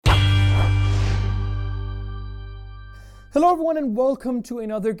Hello everyone and welcome to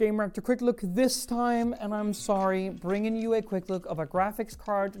another Gamereactor Quick Look. This time, and I'm sorry, bringing you a quick look of a graphics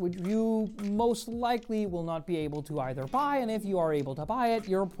card which you most likely will not be able to either buy, and if you are able to buy it,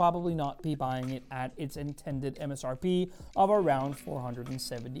 you'll probably not be buying it at its intended MSRP of around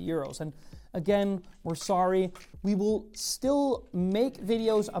 470 euros. And again, we're sorry. We will still make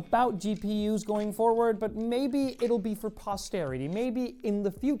videos about GPUs going forward, but maybe it'll be for posterity. Maybe in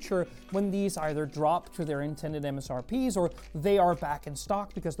the future when these either drop to their intended MSRPs or they are back in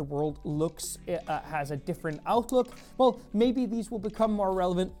stock because the world has a different outlook, well, maybe these will become more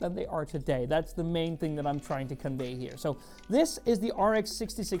relevant than they are today. That's the main thing that I'm trying to convey here. So this is the RX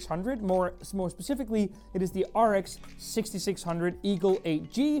 6600. More specifically, it is the RX 6600 Eagle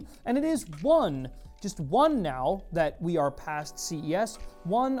 8G, and it is just one now that we are past CES,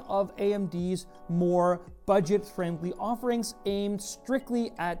 one of AMD's more budget-friendly offerings aimed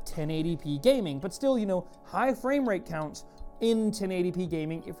strictly at 1080p gaming, but still, you know, high frame rate counts in 1080p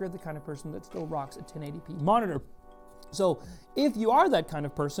gaming if you're the kind of person that still rocks a 1080p monitor. So if you are that kind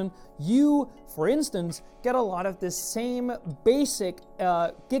of person, you, for instance, get a lot of the same basic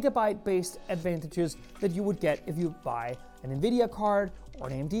gigabyte-based advantages that you would get if you buy an NVIDIA card or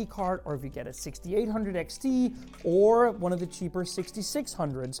an AMD card, or if you get a 6800 XT or one of the cheaper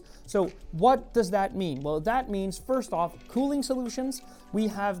 6600s. So what does that mean? Well, that means, first off, cooling solutions. We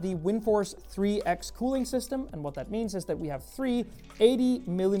have the WindForce 3X cooling system, and what that means is that we have three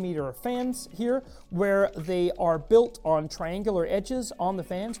 80mm fans here, where they are built on triangular edges on the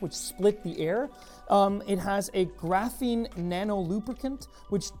fans, which split the air. It has a graphene nano lubricant,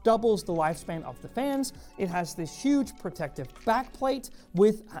 which doubles the lifespan of the fans. It has this huge protective backplate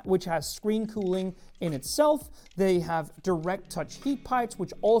which has screen cooling in itself. They have direct touch heat pipes,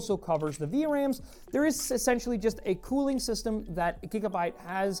 which also covers the VRAMs. There is essentially just a cooling system that Gigabyte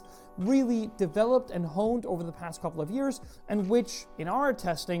has really developed and honed over the past couple of years, and which, in our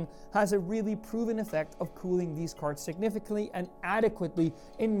testing, has a really proven effect of cooling these cards significantly and adequately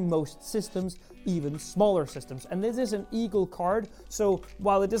in most systems, even smaller systems. And this is an Eagle card, so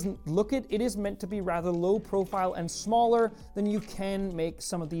while it doesn't look it, it is meant to be rather low profile and smaller than you can make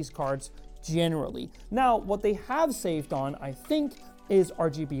some of these cards generally. Now, what they have saved on, I think, is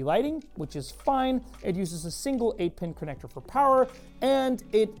RGB lighting, which is fine. It uses a single 8-pin connector for power, and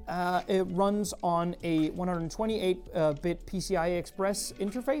it runs on a 128-bit PCI Express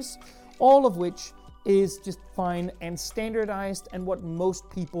interface, all of which is just fine and standardized and what most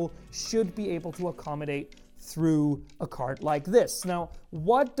people should be able to accommodate through a card like this. Now,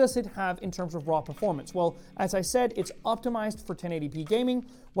 what does it have in terms of raw performance? Well, as I said, it's optimized for 1080p gaming.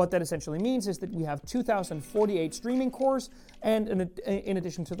 What that essentially means is that we have 2048 streaming cores, and in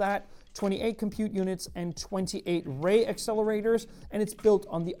addition to that, 28 compute units and 28 ray accelerators, and it's built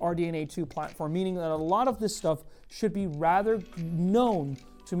on the RDNA 2 platform, meaning that a lot of this stuff should be rather known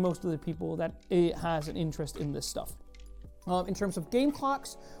to most of the people that has an interest in this stuff. In terms of game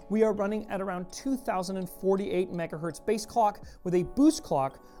clocks, we are running at around 2048 megahertz base clock with a boost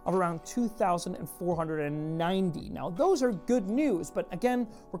clock of around 2490. Now, those are good news, but again,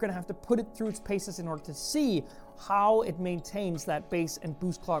 we're going to have to put it through its paces in order to see how it maintains that base and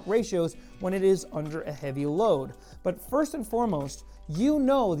boost clock ratios when it is under a heavy load. But first and foremost, you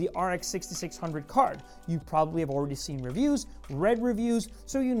know the RX 6600 card. You probably have already seen reviews, read reviews,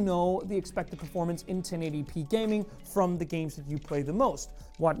 so you know the expected performance in 1080p gaming from the games that you play the most.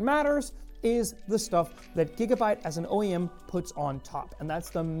 What matters is the stuff that Gigabyte as an OEM puts on top, and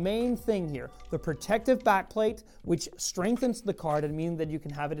that's the main thing here. The protective backplate, which strengthens the card and means that you can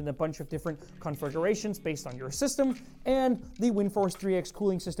have it in a bunch of different configurations based on your system, and the WindForce 3X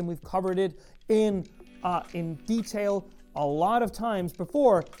cooling system. We've covered it in detail a lot of times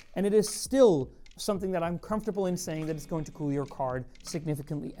before, and it is still something that I'm comfortable in saying that it's going to cool your card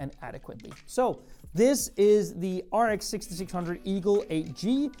significantly and adequately. So this is the RX 6600 Eagle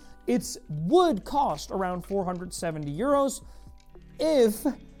 8G. It would cost around 470 euros if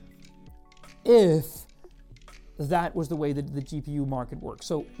that was the way that the GPU market works.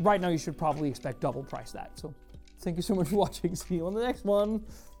 So right now you should probably expect double price that. So thank you so much for watching. See you on the next one.